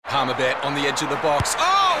Palmerbet on the edge of the box.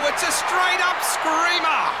 Oh, it's a straight-up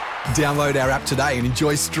screamer! Download our app today and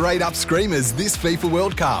enjoy straight-up screamers this FIFA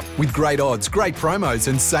World Cup with great odds, great promos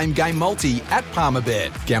and same-game multi at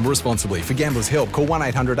Palmerbet. Gamble responsibly. For Gamblers' Help, call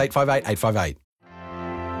 1-800-858-858.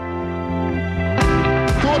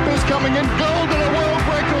 Thorpe is coming in, gold and a world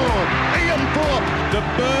record. Ian Thorpe, the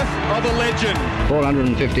birth of a legend.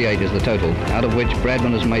 458 is the total, out of which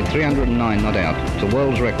Bradman has made 309 not out. It's a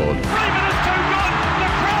world's record.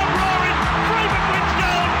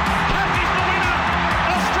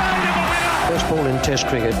 First ball in Test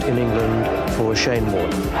cricket in England for Shane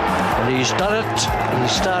Warne. And he's done it. He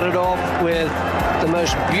started off with the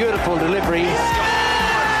most beautiful delivery. Australia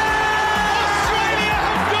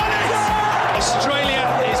have done it! Australia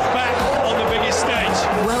is back on the biggest stage.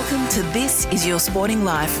 Welcome to This Is Your Sporting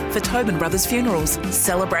Life for Tobin Brothers Funerals,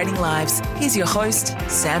 celebrating lives. Here's your host,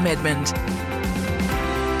 Sam Edmund.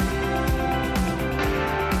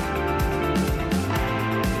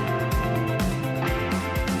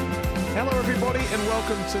 And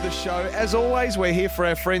welcome to the show. As always, we're here for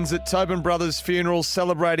our friends at Tobin Brothers Funerals,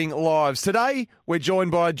 celebrating lives. Today, we're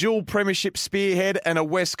joined by a dual premiership spearhead and a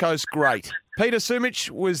West Coast great. Peter Sumich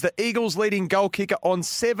was the Eagles' leading goal kicker on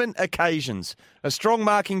 7 occasions, a strong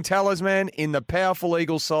marking talisman in the powerful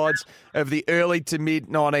Eagles sides of the early to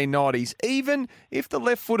mid-1990s, even if the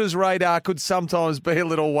left footer's radar could sometimes be a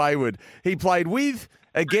little wayward. He played with,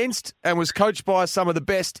 against, and was coached by some of the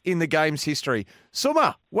best in the game's history.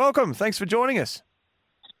 Summer, welcome. Thanks for joining us.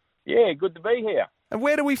 Yeah, good to be here. And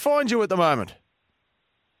where do we find you at the moment?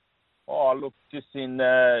 Oh, look, just in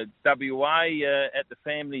WA at the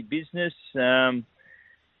family business in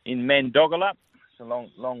Mandogalup. It's a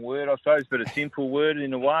long word, I suppose, but a simple word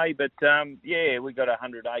in a way. But, yeah, we got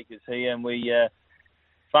 100 acres here, and we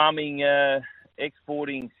farming,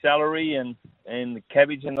 exporting celery and the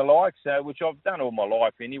cabbage and the like, so which I've done all my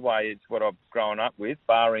life anyway. It's what I've grown up with,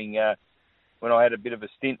 barring when I had a bit of a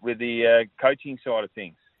stint with the coaching side of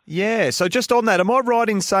things. Yeah, so just on that, am I right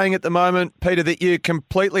in saying at the moment, Peter, that you're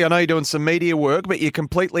completely, I know you're doing some media work, but you're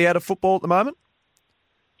completely out of football at the moment?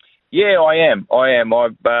 Yeah, I am. I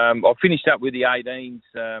finished up with the 18s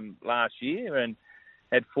last year and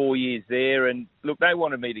had 4 years there. And, look, they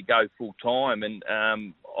wanted me to go full-time, and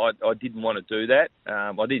I didn't want to do that.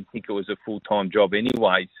 I didn't think it was a full-time job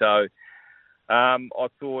anyway. So I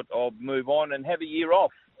thought I'll move on and have a year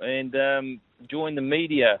off and join the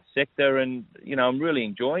media sector. And, you know, I'm really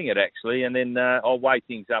enjoying it, actually. And then I'll weigh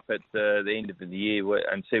things up at the end of the year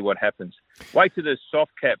and see what happens. Wait till the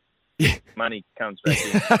soft cap money comes back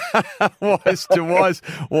in.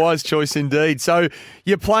 Wise choice indeed. So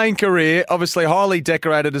your playing career, obviously highly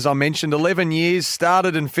decorated, as I mentioned, 11 years,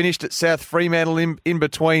 started and finished at South Fremantle in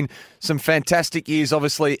between some fantastic years,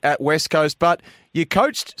 obviously, at West Coast. But you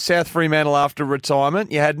coached South Fremantle after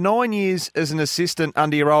retirement. You had 9 years as an assistant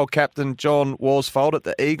under your old captain, John Worsfold, at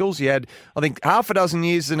the Eagles. You had, I think, half a dozen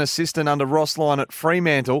years as an assistant under Ross Lyon at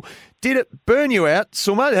Fremantle. Did it burn you out,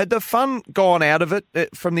 Summer? Had the fun gone out of it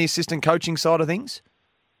from the assistant coaching side of things?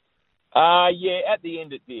 Yeah, at the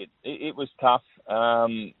end it did. It was tough.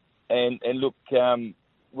 And look,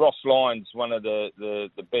 Ross Lyon's one of the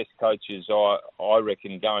best coaches I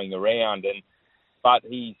reckon going around, but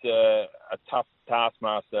he's a tough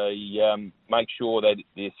taskmaster. He makes sure that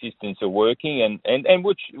the assistants are working, and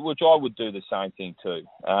which I would do the same thing too.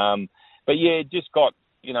 But yeah, just got,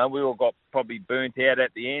 you know, we all got probably burnt out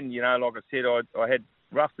at the end. You know, like I said, I had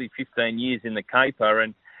roughly 15 years in the caper,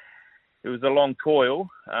 and it was a long toil.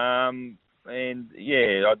 And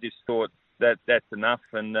yeah, I just thought that's enough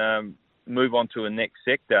and move on to a next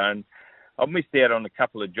sector. And I've missed out on a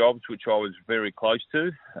couple of jobs which I was very close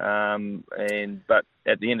to. But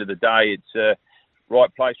at the end of the day, it's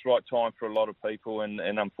right place, right time for a lot of people, and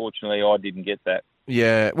unfortunately, I didn't get that.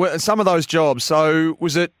 Yeah, well, some of those jobs. So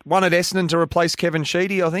was it one at Essendon to replace Kevin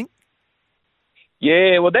Sheedy, I think?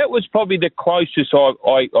 Yeah, well, that was probably the closest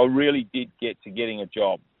I really did get to getting a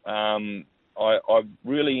job. I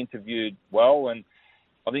really interviewed well, and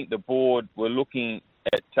I think the board were looking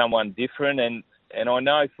at someone different. And I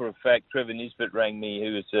know for a fact Trevor Nisbet rang me,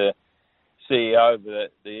 who was the CEO of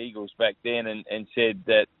the Eagles back then, and said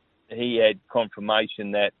that he had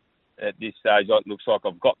confirmation that at this stage it looks like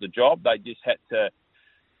I've got the job. They just had to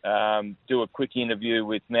do a quick interview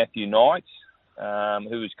with Matthew Knights,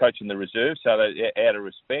 who was coaching the reserve, so they, out of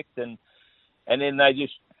respect, and then they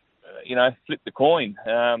just flipped the coin.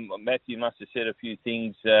 Matthew must have said a few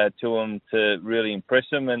things to him to really impress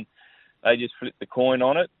him, and they just flipped the coin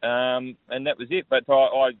on it, and that was it. But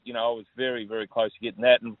I was very, very close to getting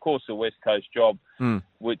that, and of course the West Coast job,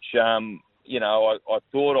 which I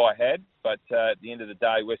thought I had, but at the end of the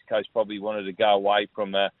day, West Coast probably wanted to go away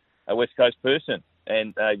from a a West Coast person,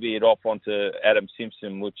 and they veered off onto Adam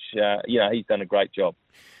Simpson, which, he's done a great job.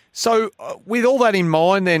 So with all that in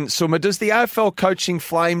mind then, Summer, does the AFL coaching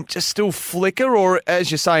flame just still flicker, or,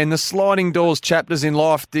 as you say, in the sliding doors chapters in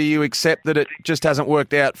life, do you accept that it just hasn't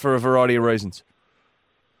worked out for a variety of reasons?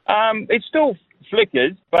 It still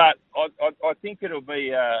flickers, but I think it'll be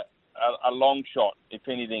a long shot if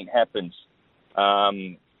anything happens.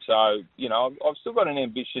 I've still got an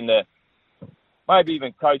ambition to maybe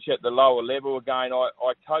even coach at the lower level again.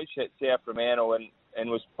 I coached at South Fremantle and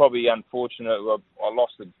was probably unfortunate. I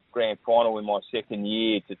lost the grand final in my second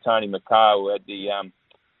year to Tony McCarr, who had the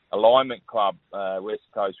alignment club, West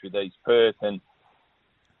Coast with East Perth. And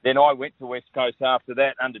then I went to West Coast after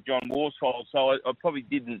that under John Worsfold, so I probably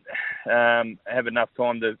didn't have enough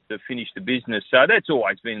time to finish the business. So that's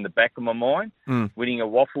always been in the back of my mind, winning a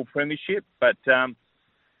waffle premiership. But,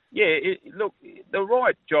 look, the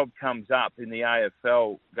right job comes up in the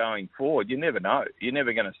AFL going forward. You never know. You're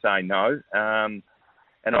never going to say no.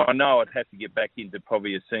 And I know I'd have to get back into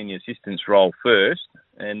probably a senior assistant's role first.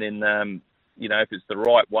 And then, if it's the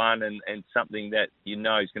right one and something that you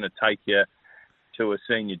know is going to take you to a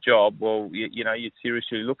senior job, well, you'd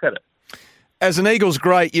seriously look at it. As an Eagles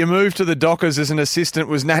great, your move to the Dockers as an assistant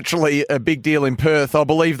was naturally a big deal in Perth. I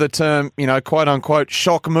believe the term, quote-unquote,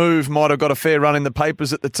 shock move might have got a fair run in the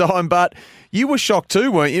papers at the time, but you were shocked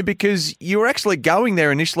too, weren't you? Because you were actually going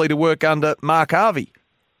there initially to work under Mark Harvey.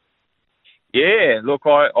 Yeah, look,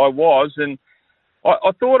 I was, and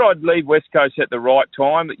I thought I'd leave West Coast at the right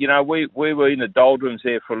time. But, we were in the doldrums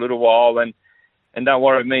there for a little while, and don't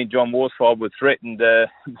worry, me and John Worsfold were threatened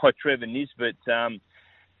by Trevor Nisbet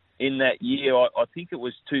in that year. I think it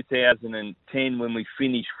was 2010 when we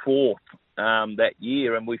finished fourth that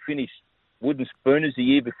year, and we finished wooden spooners the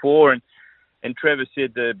year before, and Trevor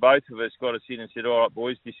said to both of us, got us in and said, all right,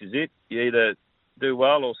 boys, this is it. You either do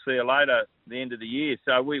well or see you later at the end of the year.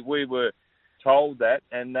 So we were told that,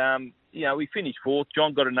 and we finished fourth.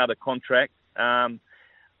 John got another contract. I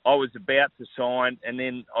was about to sign, and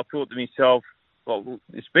then I thought to myself, well,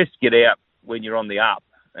 it's best to get out when you're on the up,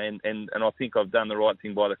 and I think I've done the right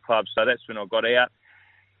thing by the club. So that's when I got out.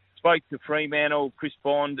 Spoke to Fremantle, Chris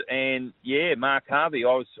Bond, and Mark Harvey.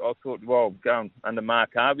 I thought, well, going under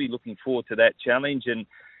Mark Harvey, looking forward to that challenge, and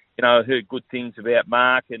I heard good things about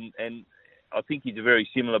Mark, and I think he's a very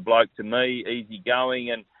similar bloke to me, easy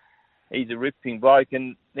going, and he's a ripping bloke.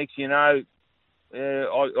 And next you know,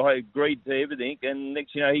 I agreed to everything, and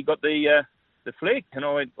next you know, he got the flick, and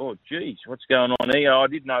I went, oh geez, what's going on here? I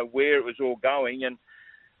didn't know where it was all going, and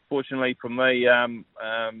fortunately for me,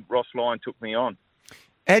 Ross Lyon took me on.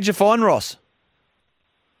 How'd you find Ross?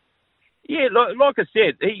 Yeah, like I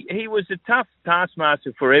said, he was a tough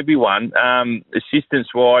taskmaster for everyone,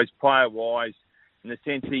 assistants-wise, player-wise, in the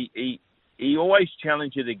sense he always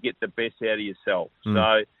challenged you to get the best out of yourself.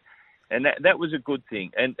 So, and that was a good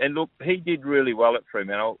thing. And look, he did really well at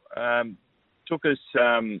Fremantle. Took us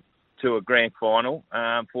to a grand final.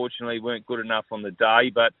 Unfortunately, weren't good enough on the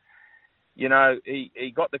day, but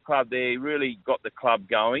he got the club there. He really got the club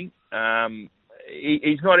going.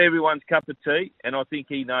 He's not everyone's cup of tea, and I think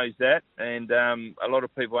he knows that, and a lot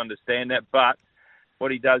of people understand that. But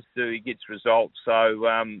what he does do, he gets results.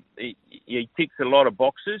 So he ticks a lot of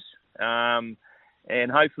boxes, and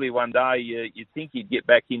hopefully one day you think he'd get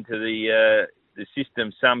back into the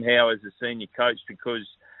system somehow as a senior coach, because,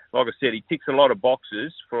 like I said, he ticks a lot of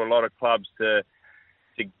boxes for a lot of clubs to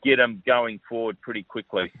get him going forward pretty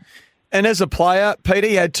quickly. And as a player, Peter,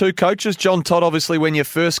 you had two coaches, John Todd, obviously, when you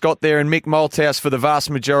first got there, and Mick Malthouse for the vast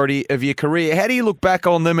majority of your career. How do you look back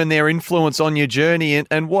on them and their influence on your journey,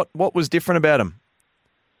 and what was different about them?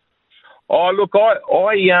 Oh, look,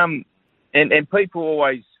 and people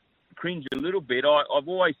always cringe a little bit. I've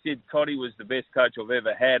always said Toddy was the best coach I've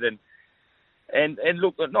ever had, and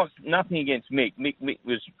look, nothing against Mick. Mick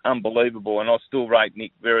was unbelievable, and I still rate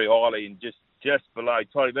Mick very highly, and just below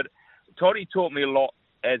Toddy. But Toddy taught me a lot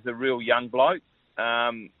as a real young bloke,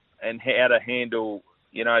 and how to handle,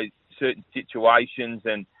 certain situations.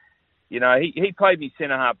 And, he played me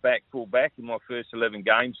centre-half back, full-back in my first 11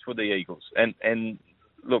 games for the Eagles. And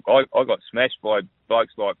look, I got smashed by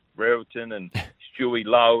blokes like Brereton and Stewie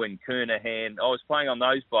Lowe and Kernahan. I was playing on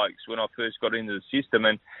those blokes when I first got into the system.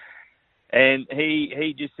 And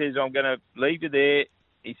he just says, I'm going to leave you there.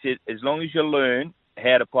 He said, as long as you learn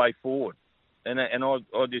how to play forward. And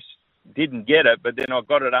I just didn't get it, but then I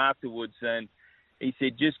got it afterwards, and he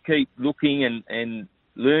said, just keep looking and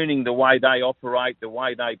learning the way they operate, the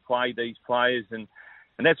way they play, these players, and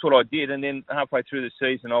that's what I did. And then halfway through the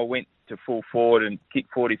season, I went to full forward and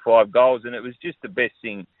kicked 45 goals, and it was just the best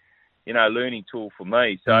thing, learning tool for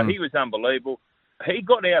me. So he was unbelievable. he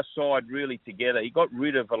got our side really together. He got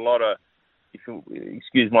rid of a lot of, if you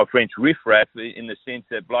excuse my French, riffraff, in the sense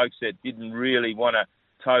that blokes that didn't really want to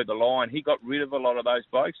toe the line. He got rid of a lot of those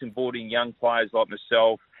blokes and brought in young players like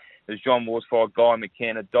myself, as John Worsfold, Guy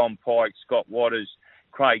McKenna, Dom Pike, Scott Waters,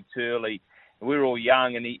 Craig Turley. We were all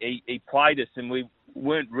young, and he played us, and we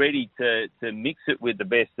weren't ready to mix it with the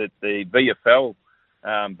best at the VFL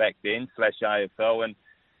back then, /AFL,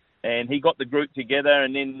 and he got the group together,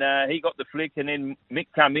 and then he got the flick, and then Mick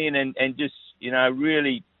come in and just,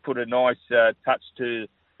 really put a nice touch to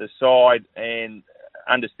the side and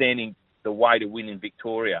understanding the way to win in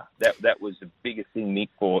Victoria. That was the biggest thing Mick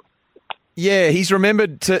brought. Yeah, he's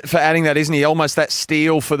remembered for adding that, isn't he? Almost that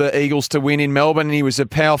steal for the Eagles to win in Melbourne, and he was a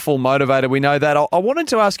powerful motivator. We know that. I wanted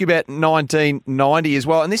to ask you about 1990 as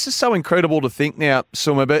well, and this is so incredible to think now,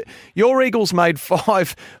 Summa, but your Eagles made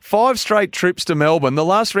five straight trips to Melbourne. The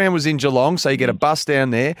last round was in Geelong, so you get a bus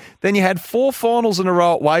down there. Then you had 4 finals in a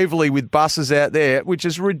row at Waverley with buses out there, which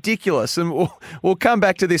is ridiculous, and we'll come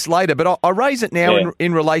back to this later, but I raise it now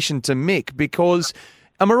in relation to Mick, because...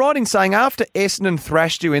 am I right in saying after Essendon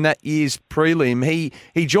thrashed you in that year's prelim,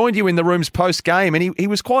 he joined you in the rooms post-game, and he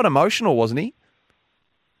was quite emotional, wasn't he?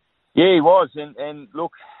 Yeah, he was. And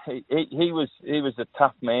look, he was a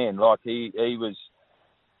tough man. Like, he was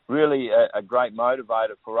really a great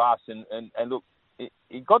motivator for us. And look,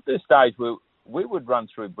 it got to the stage where we would run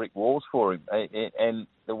through brick walls for him. And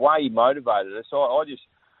the way he motivated us, I just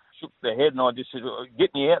shook the head and I just said,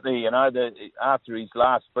 get me out there, after his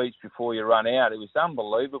last speech before you run out. It was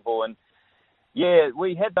unbelievable. And, yeah,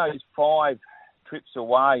 we had those 5 trips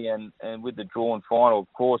away and with the drawn final,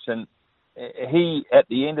 of course. And he, at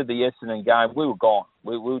the end of the Essendon game, we were gone.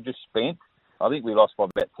 We were just spent. I think we lost by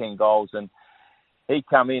about 10 goals. And he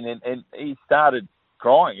come in and he started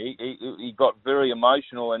crying. He got very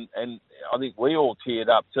emotional and I think we all teared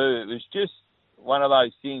up too. It was just one of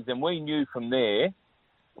those things. And we knew from there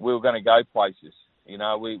we were going to go places.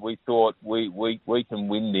 We thought we can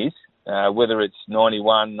win this, whether it's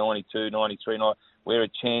 91, 92, 93, we're a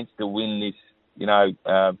chance to win this,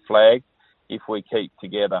 flag if we keep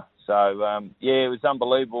together. So, it was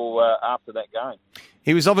unbelievable after that game.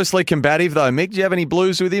 He was obviously combative, though, Mick. Do you have any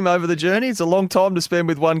blues with him over the journey? It's a long time to spend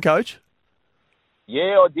with one coach.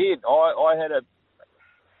 Yeah, I did. I had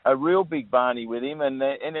a real big barney with him, and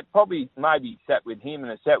it probably maybe sat with him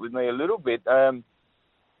and it sat with me a little bit,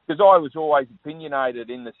 because I was always opinionated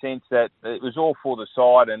in the sense that it was all for the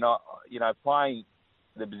side, and playing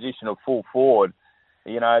the position of full forward.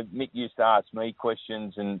 Mick used to ask me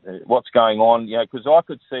questions and what's going on, because I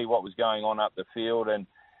could see what was going on up the field, and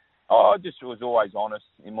I just was always honest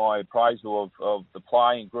in my appraisal of the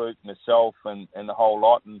playing group, myself, and the whole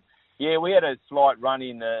lot. And yeah, we had a slight run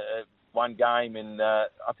in one game in I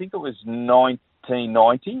think it was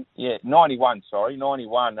 1990. Yeah, 91. Sorry,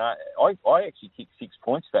 91. I actually kicked 6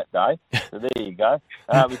 points that day. So there you go.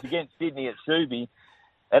 It was against Sydney at Subi,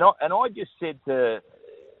 and I just said to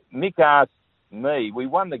Mick, asked me, we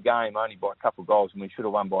won the game only by a couple of goals and we should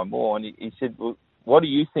have won by more. And he said, well, what do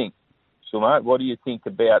you think, Sumo? What do you think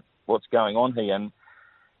about what's going on here? And,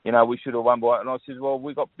 we should have won by... And I said, well,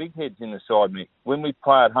 we've got big heads in the side, Mick. When we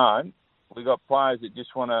play at home, we've got players that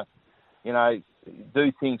just want to,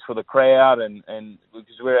 do things for the crowd and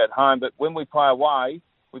because we're at home. But when we play away,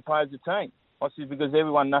 we play as a team. I said, because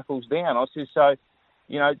everyone knuckles down. I said, so,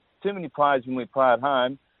 too many players when we play at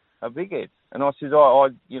home are big heads. And I said, I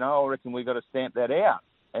reckon we've got to stamp that out.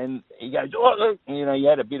 And he goes, he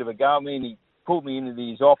had a bit of a go at me, and he pulled me into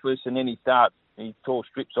his office, and then he tore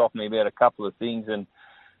strips off me about a couple of things, and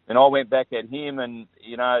I went back at him, and,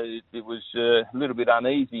 it was a little bit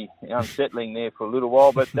uneasy, unsettling there for a little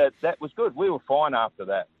while, but that was good. We were fine after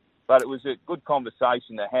that. But it was a good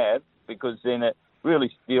conversation to have, because then it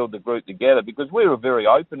really steeled the group together, because we were very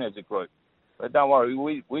open as a group. But don't worry,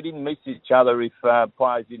 we didn't miss each other if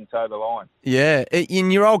players didn't toe the line. Yeah,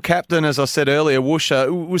 in your old captain, as I said earlier,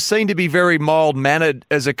 Woosha, was seen to be very mild-mannered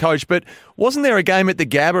as a coach, but wasn't there a game at the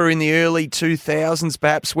Gabba in the early 2000s,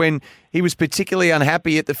 perhaps, when he was particularly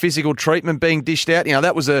unhappy at the physical treatment being dished out?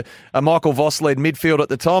 That was a Michael Voss-led midfield at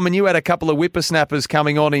the time, and you had a couple of whippersnappers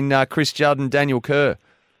coming on in Chris Judd and Daniel Kerr.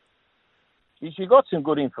 You got some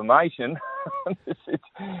good information.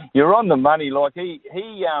 You're on the money. Like,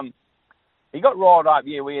 he got riled up.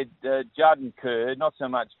 Yeah, we had Judd and Kerr, not so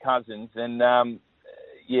much Cousins. And, the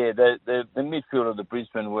midfield of the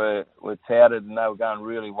Brisbane were touted, and they were going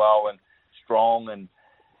really well and strong. And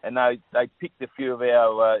they picked a few of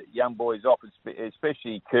our young boys off,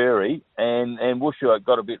 especially Curry. And Woosha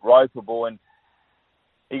got a bit ropeable. And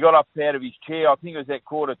he got up out of his chair. I think it was at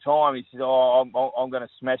quarter time. He said, "Oh, I'm going to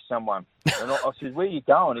smash someone." And I said, "Where are you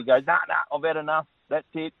going?" He goes, "No, I've had enough. That's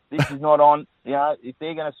it. This is not on. You know, if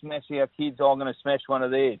they're going to smash our kids, I'm going to smash one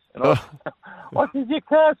of theirs." And I said, "You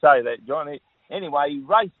can't say that, John." Anyway, he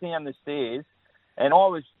raced down the stairs, and I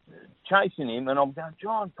was chasing him, and I'm going,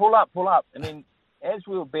 "John, pull up, pull up." And then as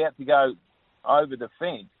we were about to go over the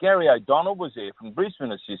fence, Gary O'Donnell was there from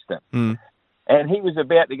Brisbane assistant. And he was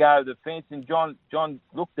about to go over the fence, and John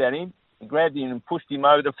looked at him, and grabbed him and pushed him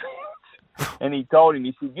over the fence. And he told him,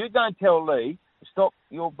 he said, "You don't tell Lee to stop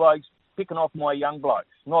your blokes picking off my young blokes.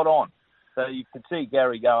 Not on." So you could see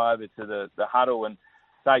Gary go over to the huddle and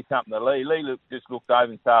say something to Lee. Lee just looked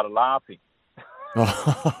over and started laughing,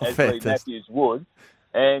 as Lee Matthews would.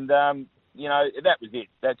 And, you know, that was it.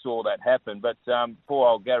 That's all that happened. But poor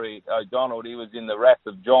old Gary O'Donnell, he was in the wrath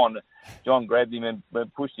of John. John grabbed him and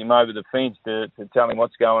pushed him over the fence to tell him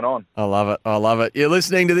what's going on. I love it. I love it. You're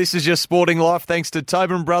listening to This Is Your Sporting Life thanks to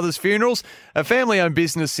Tobin Brothers Funerals, a family-owned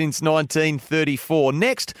business since 1934.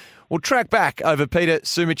 Next, we'll track back over Peter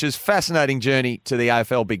Sumich's fascinating journey to the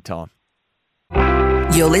AFL Big Time.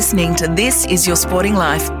 You're listening to This Is Your Sporting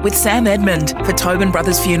Life with Sam Edmund for Tobin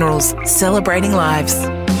Brothers Funerals, celebrating lives.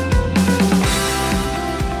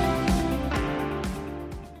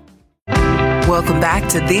 Welcome back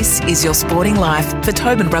to This Is Your Sporting Life for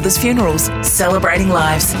Tobin Brothers Funerals, celebrating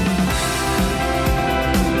lives.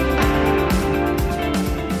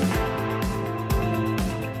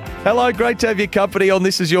 Hello, great to have your company on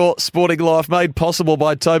This Is Your Sporting Life, made possible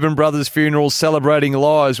by Tobin Brothers Funerals, celebrating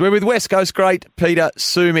lives. We're with West Coast great Peter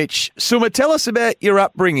Sumich. Suma, tell us about your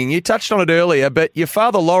upbringing. You touched on it earlier, but your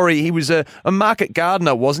father, Laurie, he was a market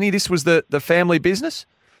gardener, wasn't he? This was the family business?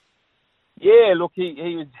 Yeah, look,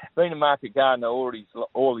 he was been a market gardener all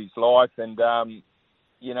his life, and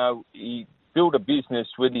you know, he built a business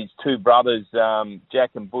with his two brothers,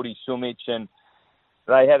 Jack and Buddy Sumich, and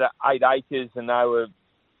they had 8 acres, and they were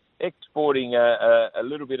exporting a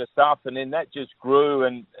little bit of stuff, and then that just grew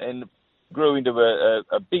and grew into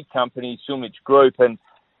a big company, Sumich Group, and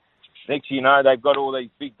next thing you know, they've got all these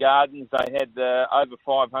big gardens. They had over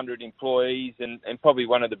 500 employees, and probably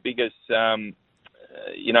one of the biggest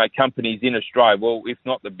companies in Australia. Well, if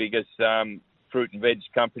not the biggest fruit and veg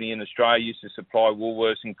company in Australia. Used to supply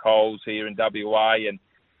Woolworths and Coles here in WA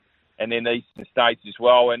and then Eastern States as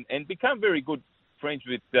well, and become very good friends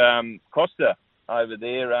with Costa over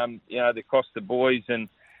there. The Costa boys, and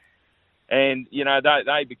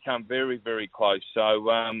they become very, very close. So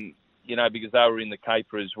because they were in the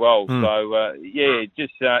caper as well. So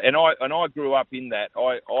and I grew up in that.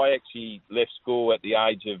 I actually left school at the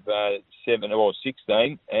age of 7 or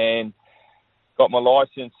 16 and got my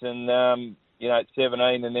license, and at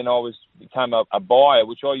 17, and then I became a buyer,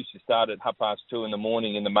 which I used to start at 2:30 in the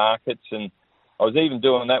morning in the markets, and I was even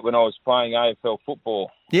doing that when I was playing AFL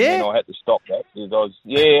football. Yeah, and I had to stop that because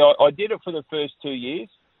I did it for the first 2 years.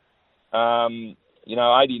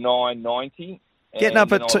 89, 90. Getting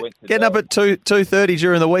up at 2:30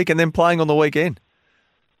 during the week and then playing on the weekend.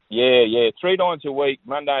 Yeah, 3 nights a week,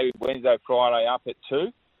 Monday, Wednesday, Friday, up at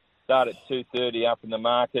 2. Start at 2:30 up in the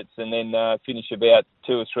markets, and then finish about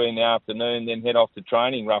 2 or 3 in the afternoon, then head off to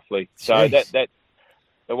training roughly. So that's the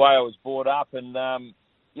way I was brought up, and I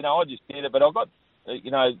just did it. But I got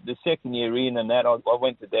the second year in, and that I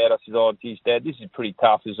went to Dad. I said, "Oh, geez, Dad, this is pretty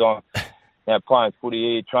tough as I'm playing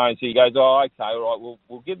footy here, training." So he goes, "Oh, okay, all right.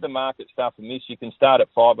 We'll give the market stuff a miss. You can start at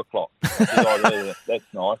 5 o'clock." I said, "Oh, really?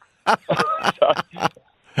 That's nice."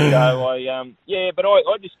 But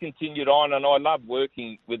I just continued on, and I love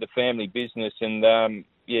working with the family business, and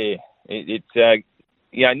Nick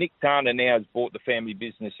Turner now has bought the family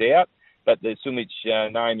business out, but the Sumich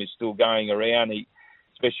name is still going around,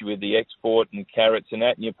 especially with the export and carrots and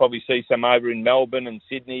that, and you'll probably see some over in Melbourne and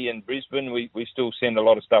Sydney and Brisbane. We still send a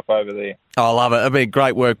lot of stuff over there. Oh, I love it. It'd be a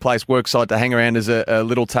great work site to hang around as a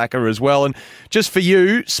little tacker as well. And just for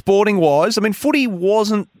you, sporting-wise, I mean, footy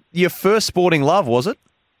wasn't your first sporting love, was it?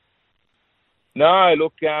 No,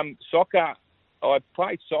 look, soccer, I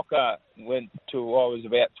played soccer when I was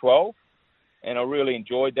about 12, and I really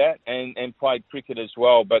enjoyed that, and played cricket as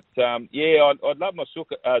well. But, I love my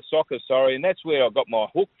soccer, and that's where I got my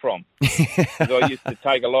hook from. I used to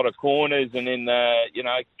take a lot of corners and then,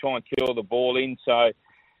 try and kill the ball in. So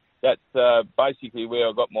that's basically where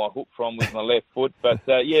I got my hook from with my left foot. But,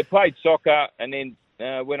 played soccer and then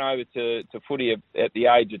went over to footy at the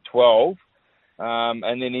age of 12.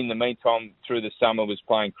 And then in the meantime, through the summer, was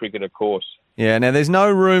playing cricket, of course. Yeah, now there's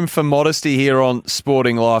no room for modesty here on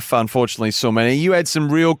Sporting Life, unfortunately, Sumich. You had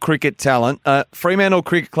some real cricket talent. Fremantle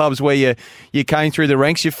Cricket Club's where you came through the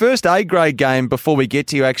ranks. Your first A-grade game, before we get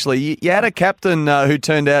to you, actually, you had a captain who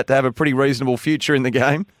turned out to have a pretty reasonable future in the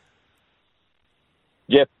game.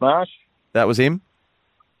 Jeff Marsh. That was him?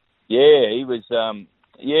 Yeah, he was... I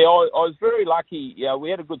was very lucky. Yeah,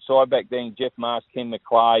 we had a good side back then. Jeff Marsh, Ken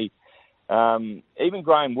McClay. Even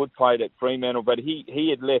Graham Wood played at Fremantle, but he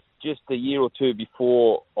had left just a year or two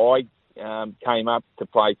before I came up to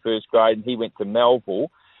play first grade, and he went to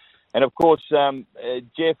Melville. And, of course,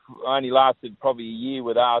 Jeff only lasted probably a year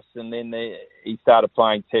with us, and then he started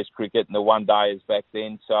playing Test cricket and the one-dayers back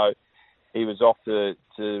then. So he was off to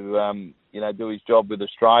do his job with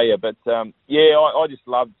Australia. But, I just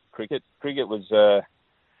loved cricket. Cricket was...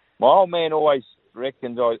 my old man always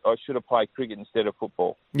reckons I should have played cricket instead of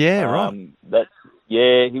football. Yeah, right.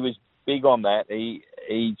 He was big on that.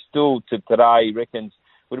 He still to today reckons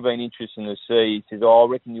would have been interesting to see. He says, I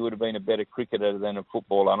reckon you would have been a better cricketer than a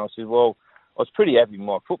footballer. And I said, well, I was pretty happy with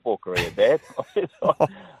my football career, Dad. I said,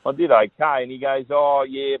 I did okay. And he goes, oh,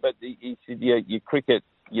 yeah, but he said, yeah, your cricket,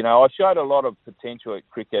 I showed a lot of potential at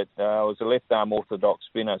cricket. I was a left-arm orthodox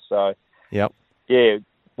spinner. So, yep. Yeah,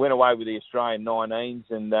 went away with the Australian 19s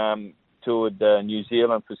and toured New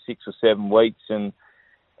Zealand for 6 or 7 weeks. And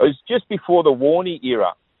it was just before the Warney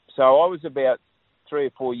era. So I was about 3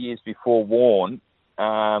 or 4 years before Warne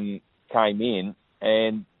came in.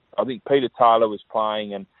 And I think Peter Taylor was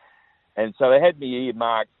playing. And so they had me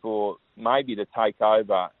earmarked for maybe to take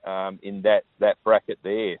over in that bracket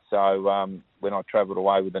there. So when I travelled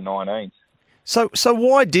away with the 19s. So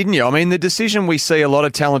why didn't you? I mean, the decision we see a lot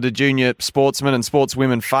of talented junior sportsmen and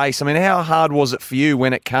sportswomen face, I mean, how hard was it for you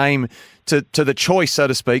when it came to the choice, so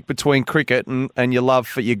to speak, between cricket and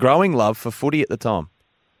your growing love for footy at the time?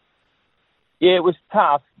 Yeah, it was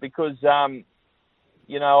tough because, I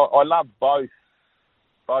love both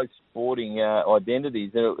sporting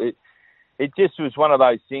identities. It just was one of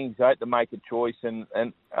those things. I had to make a choice, and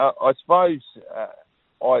I suppose...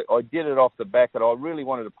 I did it off the back that I really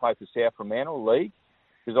wanted to play for South Fremantle League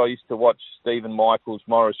because I used to watch Stephen Michaels,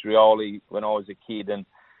 Maurice Rioli when I was a kid, and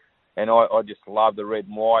I just loved the red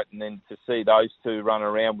and white. And then to see those two run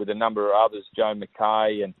around with a number of others, Joe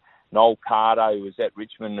McKay and Noel Carter, who was at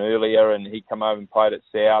Richmond earlier, and he come over and played at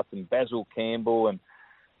South, and Basil Campbell and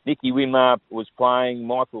Nicky Winmar was playing,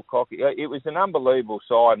 Michael Cocky. It was an unbelievable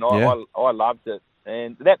side, and I loved it.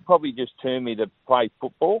 And that probably just turned me to play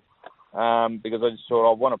football. Because I just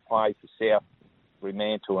thought I want to play for South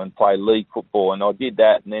Fremantle and play league football, and I did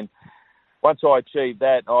that. And then once I achieved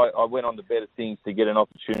that, I went on to better things to get an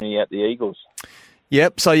opportunity at the Eagles.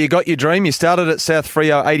 Yep, so you got your dream. You started at South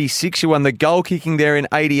Freo 86. You won the goal kicking there in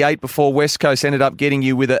 88 before West Coast ended up getting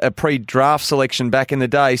you with a pre-draft selection back in the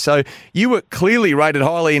day. So you were clearly rated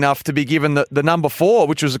highly enough to be given the number 4,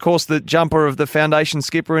 which was, of course, the jumper of the foundation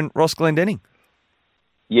skipper in Ross Glendenning.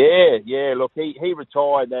 Yeah. Look, he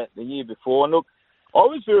retired the year before. And look, I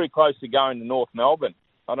was very close to going to North Melbourne.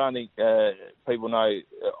 I don't think people know.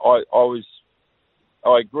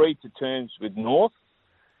 I agreed to terms with North,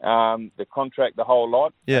 the contract, the whole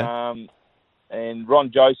lot. Yeah. And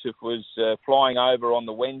Ron Joseph was flying over on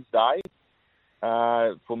the Wednesday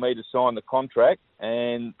for me to sign the contract.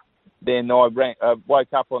 And then I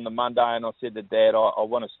woke up on the Monday and I said to Dad, I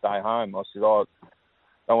want to stay home. I said,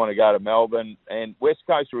 I want to go to Melbourne, and West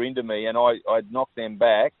Coast were into me, and I'd knocked them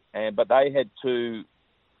back, but they had 2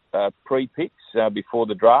 pre-picks before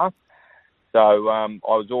the draft, so I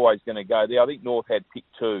was always going to go there. I think North had pick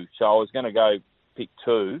 2, so I was going to go pick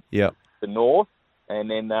 2 to North, and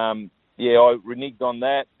then I reneged on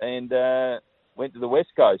that and went to the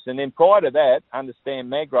West Coast, and then prior to that, under Stan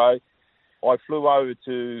Magro, I flew over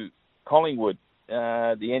to Collingwood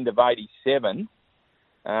the end of '87.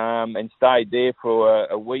 And stayed there for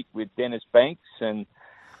a week with Dennis Banks and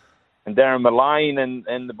Darren Mullane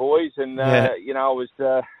and the boys. And,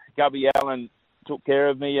 Gubby Allen took care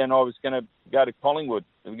of me, and I was going to go to Collingwood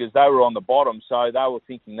because they were on the bottom. So they were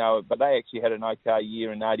thinking, but they actually had an okay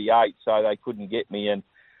year in '88, so they couldn't get me. And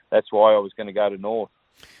that's why I was going to go to North.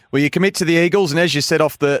 Well, you commit to the Eagles, and as you said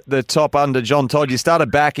off the top under John Todd, you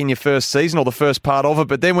started back in your first season, or the first part of it,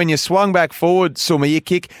 but then when you swung back forward, Summer, you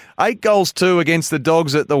kick 8 goals 2 against the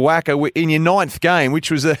Dogs at the Wacker in your 9th game,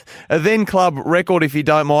 which was a then club record, if you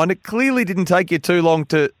don't mind. It clearly didn't take you too long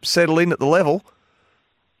to settle in at the level.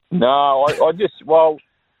 No, especially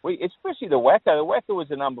the Wacker. The Wacker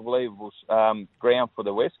was an unbelievable ground for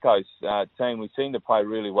the West Coast team. We seemed to play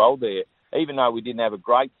really well there. Even though we didn't have a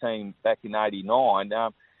great team back in '89,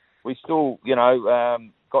 we still,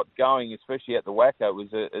 got going, especially at the Wacker. It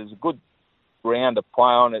was a good ground to play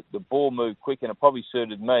on it. The ball moved quick, and it probably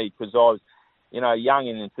suited me because I was, young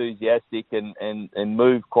and enthusiastic and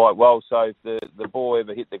moved quite well. So if the ball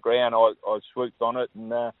ever hit the ground, I swooped on it,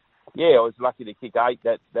 and I was lucky to kick 8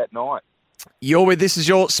 that night. You're with This Is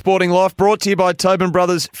Your Sporting Life, brought to you by Tobin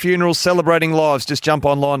Brothers Funerals, celebrating lives. Just jump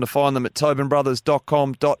online to find them at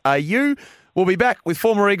tobinbrothers.com.au. We'll be back with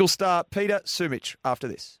former Eagle star Peter Sumich after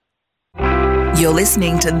this. You're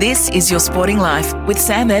listening to This Is Your Sporting Life with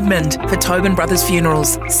Sam Edmund for Tobin Brothers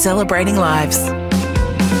Funerals, celebrating lives.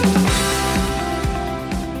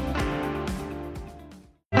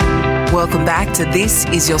 Welcome back to This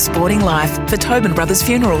Is Your Sporting Life for Tobin Brothers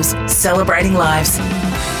Funerals, celebrating lives.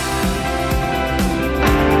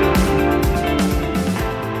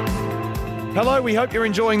 Hello, we hope you're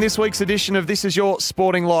enjoying this week's edition of This Is Your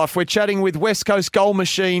Sporting Life. We're chatting with West Coast goal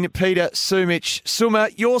machine Peter Sumich. Summer,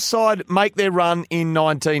 your side make their run in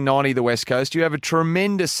 1990, the West Coast. You have a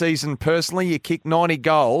tremendous season personally. You kicked 90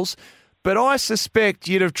 goals, but I suspect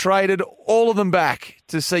you'd have traded all of them back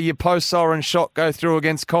to see your post-siren shot go through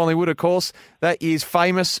against Collingwood, of course, that year's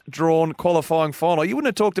famous drawn qualifying final. You wouldn't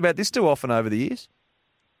have talked about this too often over the years.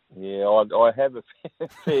 Yeah, I have a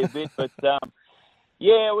fair bit, but...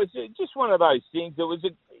 it was just one of those things. It was,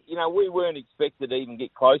 we weren't expected to even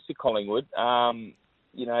get close to Collingwood.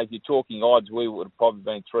 If you're talking odds, we would have probably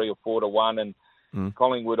been 3 or 4 to 1, and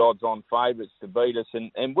Collingwood odds-on favourites to beat us.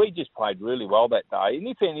 And we just played really well that day. And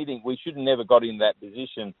if anything, we should have never got in that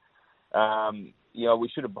position. We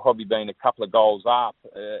should have probably been a couple of goals up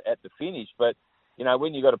at the finish. But,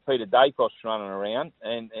 when you got a Peter Dacos running around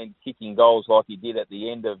and kicking goals like he did at the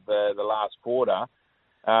end of the last quarter,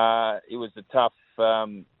 it was a tough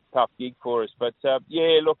gig for us. But I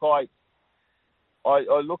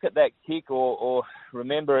look at that kick or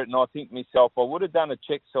remember it, and I think to myself, I would have done a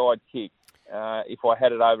check side kick if I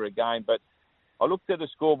had it over a game. But I looked at the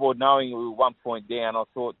scoreboard knowing we were 1 point down. I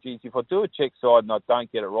thought, geez, if I do a check side and I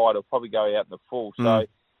don't get it right, I'll probably go out in the full. So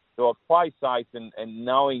I play safe and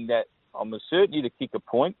knowing that I'm a certainty to kick a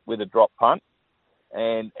point with a drop punt.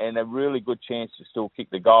 And a really good chance to still kick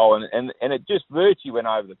the goal. And it just virtually went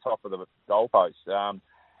over the top of the goalpost,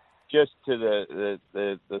 just to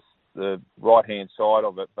the right-hand side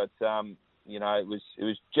of it. But, it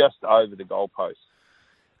was just over the goalpost.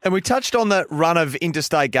 And we touched on that run of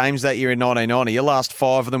interstate games that year in 1990. Your last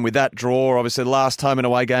 5 of them with that draw, obviously the last home and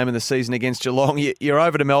away game of the season against Geelong. You're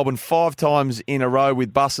over to Melbourne 5 times in a row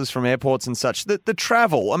with buses from airports and such. The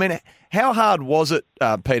travel, I mean, how hard was it,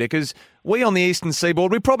 Peter? Because we on the Eastern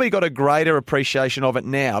Seaboard, we probably got a greater appreciation of it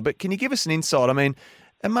now. But can you give us an insight? I mean,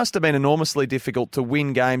 it must have been enormously difficult to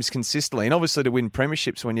win games consistently and obviously to win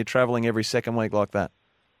premierships when you're travelling every second week like that.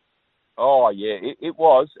 Oh, yeah, it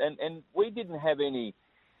was. And we didn't have any...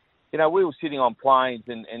 we were sitting on planes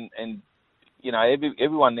and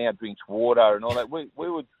everyone now drinks water and all that. We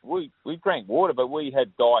drank water, but we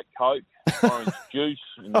had Diet Coke, orange juice.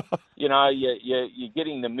 And, you're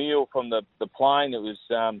getting the meal from the plane. It was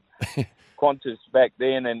Qantas back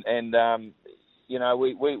then, and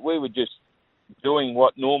we were just doing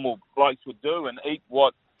what normal blokes would do and eat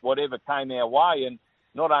whatever came our way, and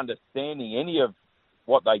not understanding any of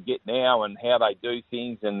what they get now and how they do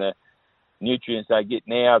things and the nutrients they get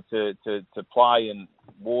now to play and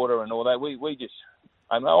water and all that.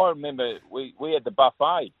 I remember we had the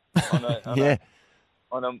buffet on a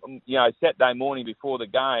Saturday morning before the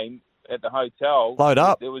game at the hotel. Load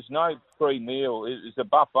up. There was no free meal. It was a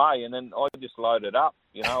buffet, and then I just loaded up.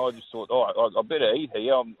 I just thought, I better eat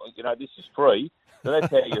here. This is free. So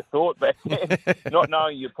that's how you thought back then, not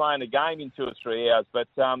knowing you're playing a game in 2 or 3 hours. But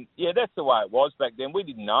that's the way it was back then. We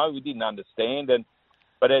didn't know, we didn't understand,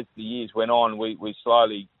 but as the years went on, we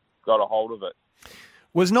slowly got a hold of it.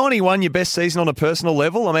 Was 91 your best season on a personal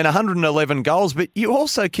level? I mean, 111 goals, but you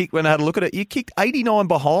also kicked, when I had a look at it, you kicked 89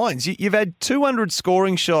 behinds. You've had 200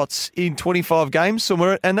 scoring shots in 25 games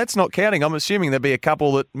somewhere, and that's not counting. I'm assuming there'd be a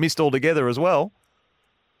couple that missed altogether as well.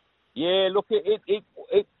 Yeah, look,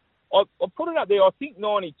 I put it up there. I think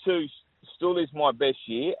 92 still is my best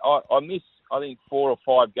year. I missed, I think, 4 or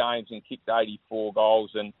 5 games and kicked 84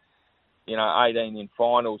 goals and, 18 in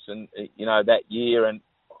finals and, that year and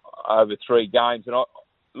over 3 games. And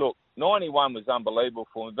look, 91 was unbelievable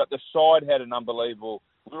for me, but the side had an unbelievable,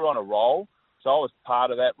 we were on a roll. So I was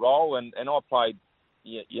part of that role and I played,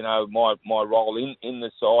 my role in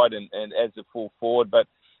the side and as a full forward. But,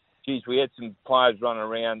 geez, we had some players running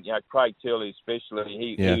around, Craig Turley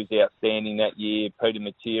especially. He was outstanding that year. Peter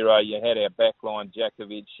Matera, you had our backline,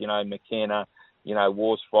 Jakovic, McKenna,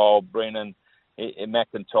 Worsfold, Brennan,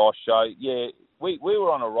 McIntosh. So, we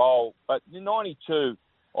were on a roll. But in 92,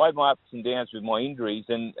 I had my ups and downs with my injuries,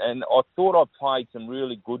 and I thought I played some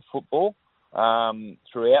really good football.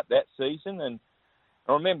 throughout that season. And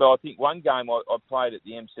I remember, I think one game I played at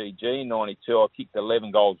the MCG in 92, I kicked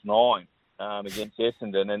 11 goals, 9 against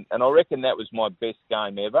Essendon. And I reckon that was my best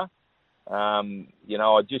game ever.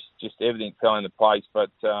 I just everything fell into place. But,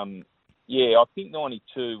 I think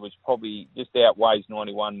 92 was probably just outweighs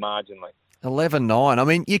 91 marginally. 11-9. I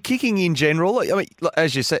mean, you're kicking in general. I mean,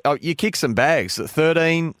 as you said, you kick some bags,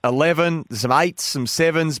 13, 11, some 8s, some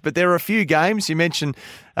 7s, but there are a few games. You mentioned,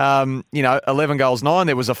 11 goals, 9.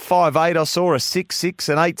 There was a 5-8 I saw, a 6-6,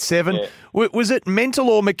 an 8-7. Yeah. Was it mental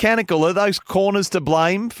or mechanical? Are those corners to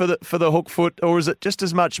blame for the hook foot, or is it just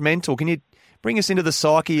as much mental? Can you bring us into the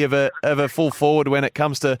psyche of a full forward when it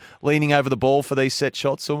comes to leaning over the ball for these set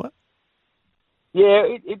shots, Sumich? Yeah,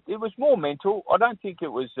 it was more mental. I don't think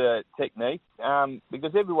it was technique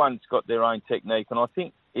because everyone's got their own technique, and I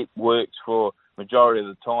think it works for majority of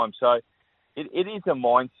the time. So it is a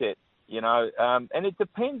mindset, and it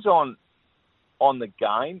depends on the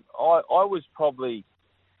game. I was probably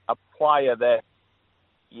a player that,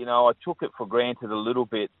 I took it for granted a little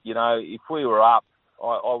bit. If we were up,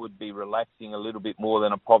 I would be relaxing a little bit more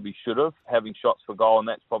than I probably should have, having shots for goal, and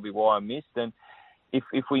that's probably why I missed. And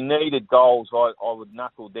if we needed goals, I would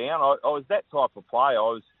knuckle down. I was that type of player. I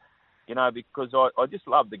was, because I just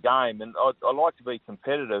love the game and I like to be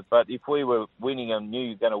competitive. But if we were winning and knew you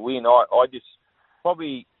were going to win, I just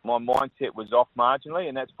probably my mindset was off marginally,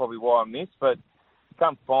 and that's probably why I missed. But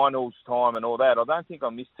come finals time and all that, I don't think I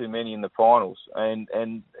missed too many in the finals and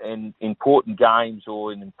important games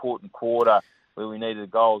or an important quarter where we needed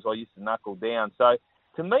goals. I used to knuckle down. So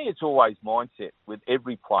to me, it's always mindset with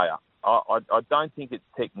every player. I don't think it's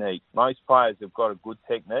technique. Most players have got a good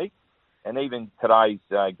technique, and even today's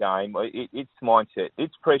game, it's mindset.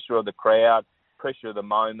 It's pressure of the crowd, pressure of the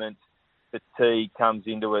moment. Fatigue comes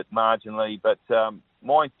into it marginally, but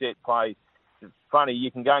mindset plays. It's funny, you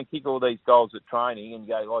can go and kick all these goals at training and you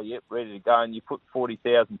go, ready to go, and you put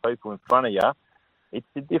 40,000 people in front of you. It's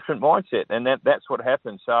a different mindset, and that's what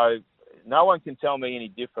happens. So no one can tell me any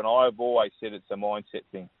different. I've always said it's a mindset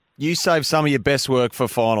thing. You saved some of your best work for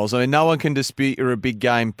finals. I mean, no one can dispute you're a big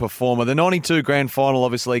game performer. The 92 grand final,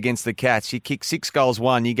 obviously, against the Cats, you kicked 6 goals,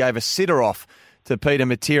 1. You gave a sitter off to Peter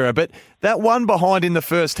Matera. But that one behind in the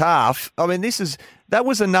first half, I mean, that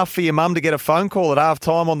was enough for your mum to get a phone call at half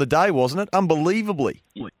time on the day, wasn't it? Unbelievably.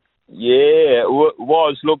 Yeah, it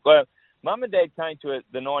was. Look, Mum and Dad came to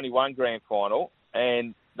the 91 grand final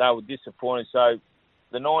and they were disappointed. So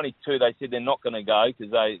the 92, they said they're not going to go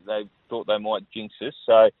because they thought they might jinx us.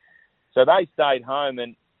 So they stayed home,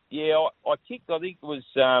 and I kicked. I think it was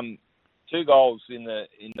 2 goals in the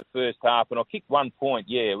first half, and I kicked 1 point.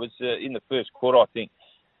 Yeah, it was in the first quarter, I think,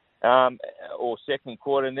 or second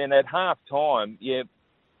quarter, and then at half time,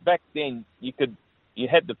 back then you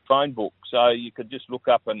had the phone book, so you could just look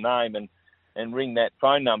up a name and ring that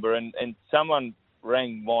phone number, and someone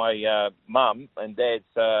rang my mum and dad's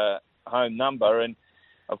home number, and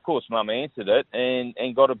of course, Mum answered it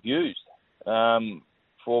and got abused.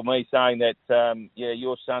 For me saying that,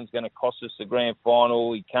 your son's going to cost us the grand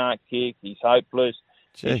final. He can't kick. He's hopeless.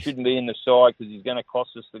 Jeez. He shouldn't be in the side because he's going to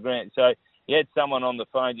cost us the grand. So he had someone on the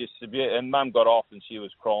phone and Mum got off and she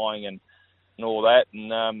was crying and all that.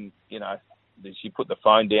 And, she put the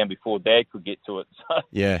phone down before Dad could get to it. So,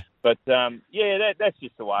 yeah. But, that's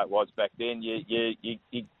just the way it was back then. You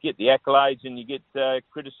get the accolades and you get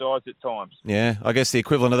criticised at times. Yeah, I guess the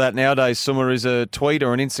equivalent of that nowadays, Summer, is a tweet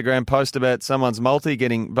or an Instagram post about someone's multi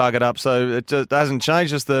getting buggered up. So it just hasn't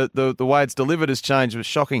changed. Just the way it's delivered has changed. It was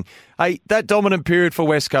shocking. Hey, that dominant period for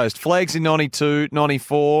West Coast, flags in 92,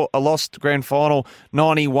 94, a lost grand final,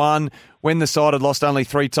 91, when the side had lost only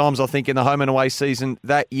 3 times, I think, in the home and away season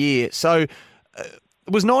that year. So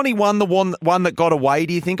was 91 the one that got away,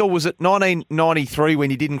 do you think, or was it 1993 when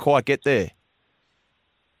you didn't quite get there?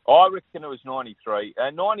 I reckon it was 93.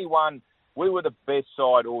 91, we were the best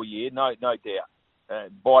side all year, no doubt,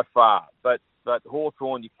 by far. But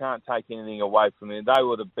Hawthorn, you can't take anything away from them. They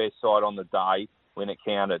were the best side on the day when it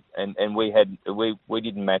counted, and we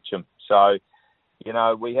didn't match them. So,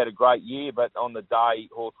 we had a great year, but on the day,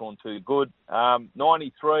 Hawthorn too good.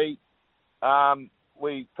 93,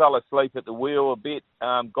 we fell asleep at the wheel a bit,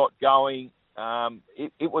 got going.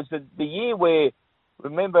 It was the year where,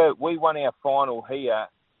 remember, we won our final here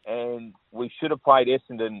and we should have played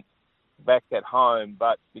Essendon back at home,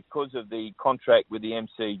 but because of the contract with the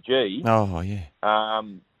MCG,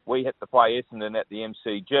 we had to play Essendon at the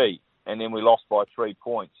MCG, and then we lost by 3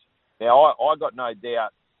 points. Now, I got no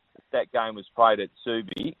doubt that game was played at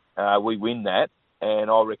Subi. We win that, and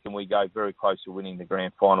I reckon we go very close to winning the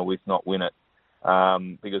grand final, if not win it.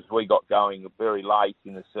 Because we got going very late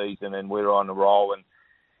in the season and we were on a roll,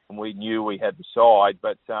 and we knew we had the side.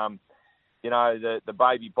 But the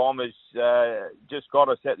baby Bombers just got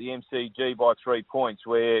us at the MCG by 3 points,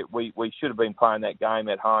 where we should have been playing that game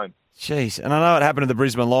at home. Jeez, and I know it happened to the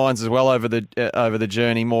Brisbane Lions as well over the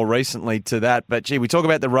journey more recently to that. But, gee, we talk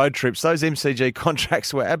about the road trips. Those MCG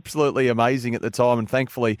contracts were absolutely amazing at the time, and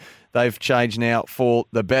thankfully they've changed now for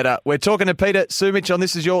the better. We're talking to Peter Sumich on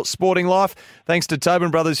This Is Your Sporting Life, thanks to Tobin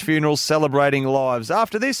Brothers Funerals, celebrating lives.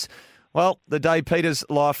 After this, well, the day Peter's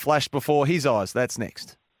life flashed before his eyes. That's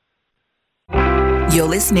next. You're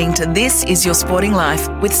listening to This Is Your Sporting Life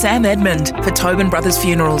with Sam Edmund for Tobin Brothers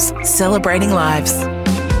Funerals, celebrating lives.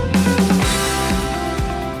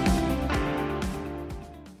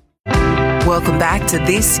 Welcome back to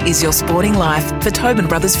This Is Your Sporting Life for Tobin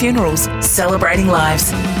Brothers Funerals, celebrating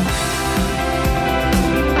lives.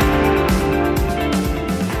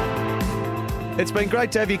 It's been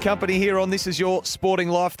great to have your company here on This Is Your Sporting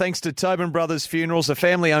Life, thanks to Tobin Brothers Funerals, a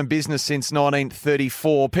family-owned business since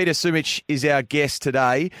 1934. Peter Sumich is our guest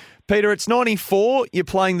today. Peter, it's 94. You're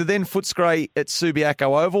playing the then Footscray at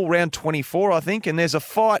Subiaco Oval, round 24, I think, and there's a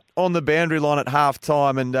fight on the boundary line at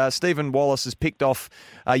half-time, and Stephen Wallace has picked off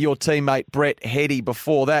your teammate Brett Heady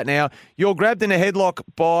before that. Now, you're grabbed in a headlock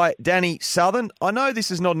by Danny Southern. I know this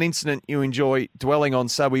is not an incident you enjoy dwelling on,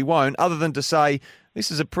 so we won't, other than to say this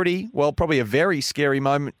is a probably a very scary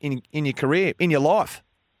moment in your career, in your life.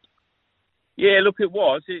 Yeah, look, it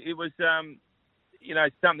was. It was,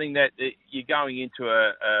 something that you're going into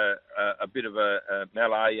a bit of a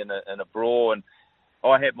melee and a brawl, and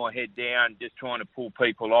I had my head down just trying to pull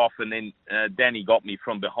people off, and then Danny got me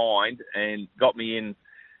from behind and got me in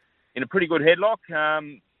a pretty good headlock,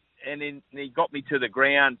 and then he got me to the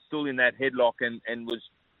ground still in that headlock and was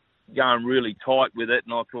going really tight with it,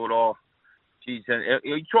 and I thought, geez,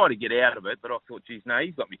 he tried to get out of it, but I thought, geez, no,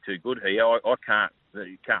 he's got me too good here. I can't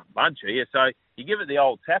budge here. So you give it the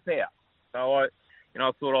old tap out. So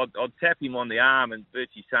I thought I'd tap him on the arm and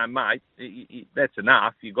virtually say, mate, that's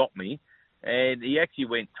enough. You got me. And he actually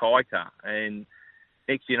went tighter. And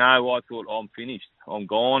next you know, I thought, I'm finished. I'm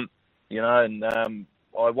gone. And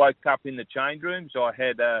I woke up in the change rooms. I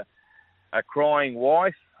had a crying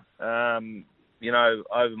wife.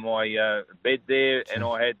 Over my bed there, and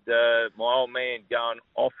I had my old man going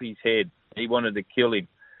off his head. He wanted to kill him.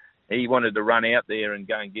 He wanted to run out there and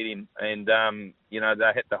go and get him, and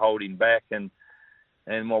they had to hold him back. And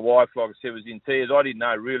my wife, like I said, was in tears. I didn't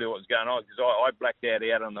know really what was going on because I blacked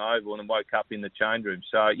out on the oval and woke up in the change room.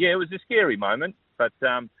 So yeah, it was a scary moment. But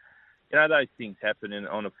those things happen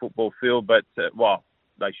on a football field. But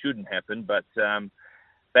they shouldn't happen. But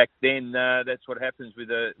back then, that's what happens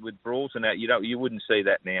with brawls and that. You wouldn't see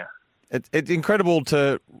that now. It's incredible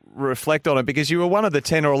to reflect on it because you were one of the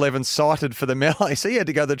 10 or 11 cited for the melee, so you had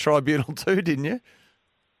to go to the tribunal too, didn't you?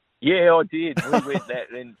 Yeah, I did. We went that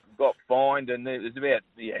and got fined, and there was about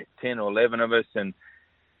 10 or 11 of us, and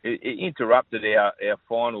it interrupted our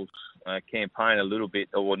finals campaign a little bit,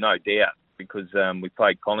 or no doubt, because we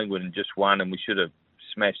played Collingwood and just won, and we should have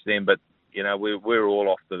smashed them, but we were all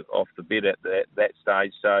off the bit at that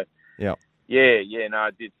stage. So, it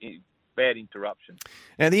did. Bad interruption.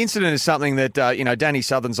 Now, the incident is something that, Danny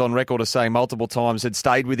Southern's on record as saying multiple times had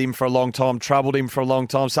stayed with him for a long time, troubled him for a long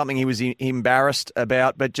time, something he was embarrassed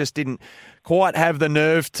about, but just didn't quite have the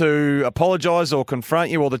nerve to apologise or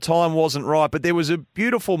confront you, or the time wasn't right. But there was a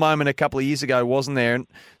beautiful moment a couple of years ago, wasn't there? And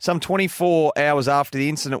some 24 hours after the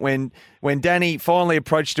incident when Danny finally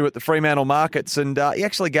approached you at the Fremantle Markets, and he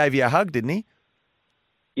actually gave you a hug, didn't he?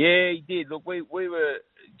 Yeah, he did. Look, we were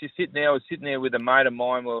just sitting there. I was sitting there with a mate of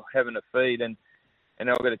mine. We were having a feed, and I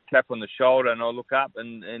got a tap on the shoulder, and I look up,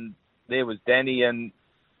 and there was Danny, and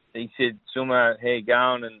he said, "Summer, how you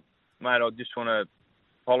going?" And mate, I just want to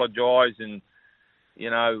apologise and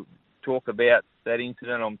talk about that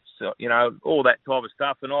incident. All that type of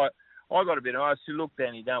stuff. And I got a bit. I said, "Look,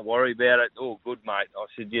 Danny, don't worry about it. All good, mate." I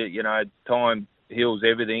said, time heals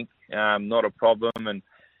everything. Not a problem. And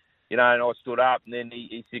and I stood up, and then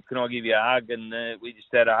he said, "Can I give you a hug?" And we just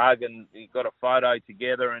had a hug, and we got a photo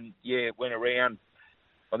together, and it went around,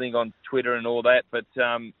 I think, on Twitter and all that. But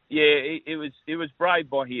it was brave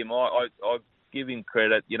by him. I give him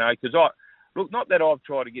credit, because not that I've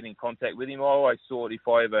tried to get in contact with him. I always thought if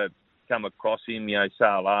I ever come across him, say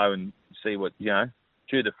hello and see what,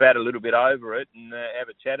 chew the fat a little bit over it and have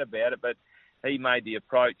a chat about it. But he made the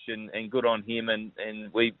approach, and good on him, and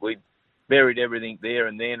we buried everything there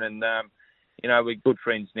and then, and we're good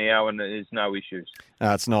friends now, and there's no issues.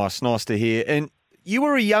 It's nice to hear. And you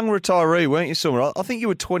were a young retiree, weren't you, Summer? I think you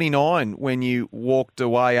were 29 when you walked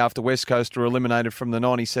away after West Coast were eliminated from the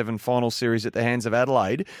 97 final series at the hands of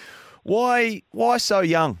Adelaide. Why so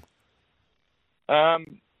young?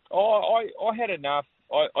 I had enough.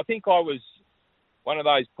 I think I was one of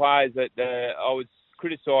those players that I was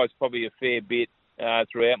criticised probably a fair bit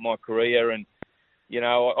throughout my career, and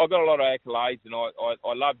I got a lot of accolades, and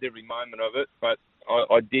I loved every moment of it. But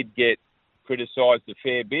I did get criticised a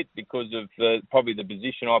fair bit because of probably the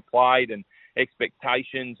position I played and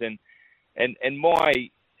expectations, and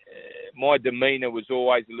my demeanour was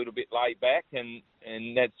always a little bit laid back, and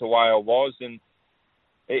that's the way I was, and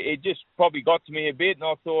it just probably got to me a bit, and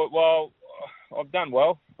I thought, well, I've done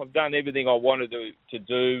well. I've done everything I wanted to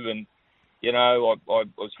do, and I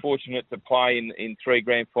was fortunate to play in 3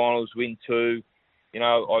 grand finals, win 2. I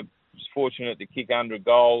was fortunate to kick 100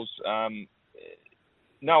 goals.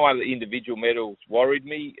 No other individual medals worried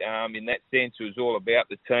me. In that sense, it was all about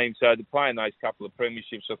the team. So to play in those couple of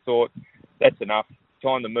premierships, I thought, that's enough.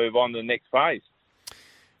 Time to move on to the next phase.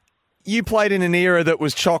 You played in an era that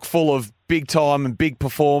was chock full of big time and big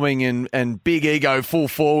performing and big ego full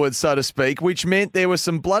forwards, so to speak, which meant there were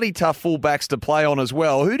some bloody tough fullbacks to play on as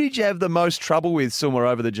well. Who did you have the most trouble with, Summa,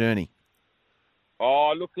 over the journey?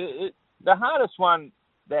 Oh, look, the hardest one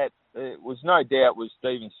that was no doubt was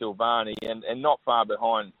Stephen Silvani, and not far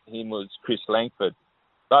behind him was Chris Langford.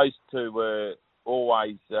 Those two were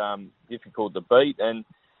always difficult to beat, and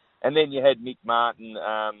then you had Mick Martin,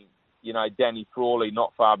 Danny Frawley,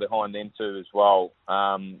 not far behind them two as well.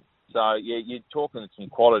 So, you're talking some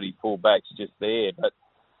quality fullbacks just there. But,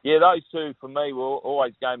 those two for me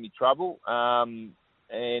always gave me trouble.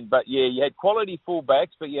 But you had quality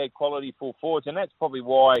fullbacks, but you had quality full forwards, and that's probably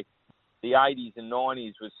why the 80s and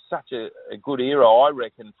 90s was such a good era, I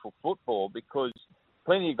reckon, for football, because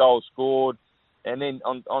plenty of goals scored. And then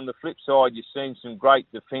on the flip side, you've seen some great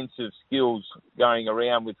defensive skills going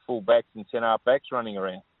around with fullbacks and centre-half backs running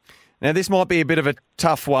around. Now, this might be a bit of a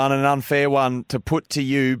tough one, an unfair one to put to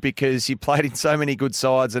you because you played in so many good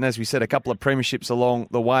sides and, as we said, a couple of premierships along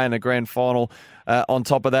the way and a grand final on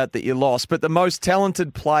top of that you lost. But the most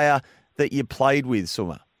talented player that you played with,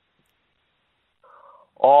 Summa?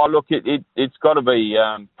 Oh, look, it's got to be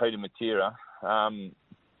Peter Matera, and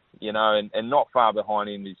not far behind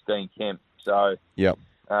him is Dean Kemp. So yep.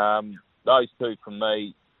 Those two, for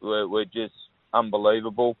me, were just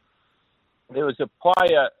unbelievable. There was a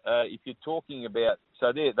player, if you're talking about,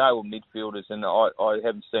 so they were midfielders, and I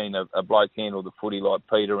haven't seen a bloke handle the footy like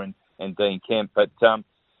Peter and Dean Kemp. But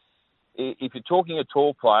if you're talking a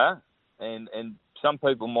tall player, and some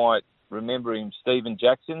people might remember him, Stephen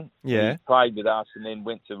Jackson. Yeah. He played with us and then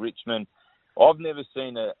went to Richmond. I've never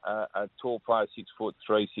seen a tall player, 6'3",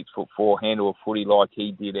 6'4", handle a footy like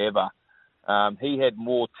he did ever. He had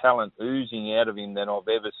more talent oozing out of him than I've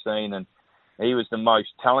ever seen, and he was the most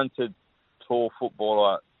talented tall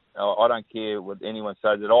footballer. I don't care what anyone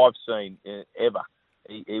says that I've seen ever.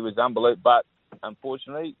 He was unbelievable, but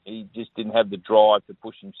unfortunately, he just didn't have the drive to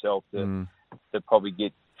push himself to probably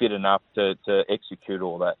get fit enough to execute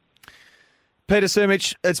all that. Peter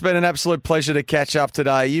Sumich, it's been an absolute pleasure to catch up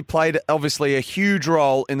today. You played, obviously, a huge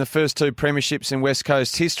role in the first 2 premierships in West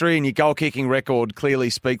Coast history, and your goal-kicking record clearly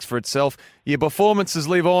speaks for itself. Your performances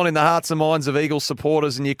live on in the hearts and minds of Eagles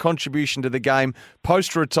supporters, and your contribution to the game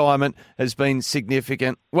post-retirement has been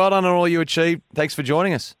significant. Well done on all you achieved. Thanks for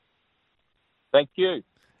joining us. Thank you.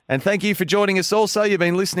 And thank you for joining us also. You've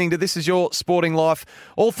been listening to This Is Your Sporting Life,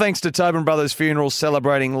 all thanks to Tobin Brothers Funerals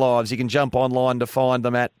Celebrating Lives. You can jump online to find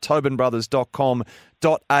them at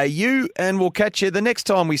tobinbrothers.com.au, and we'll catch you the next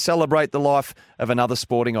time we celebrate the life of another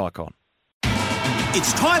sporting icon.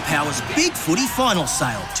 It's Tyre Power's Big Footy Final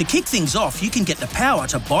Sale. To kick things off, you can get the power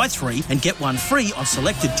to buy 3 and get 1 free on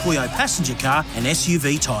selected Toyo passenger car and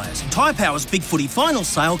SUV tyres. Tyre Power's Big Footy Final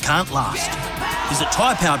Sale can't last. Visit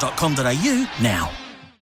tyrepower.com.au now.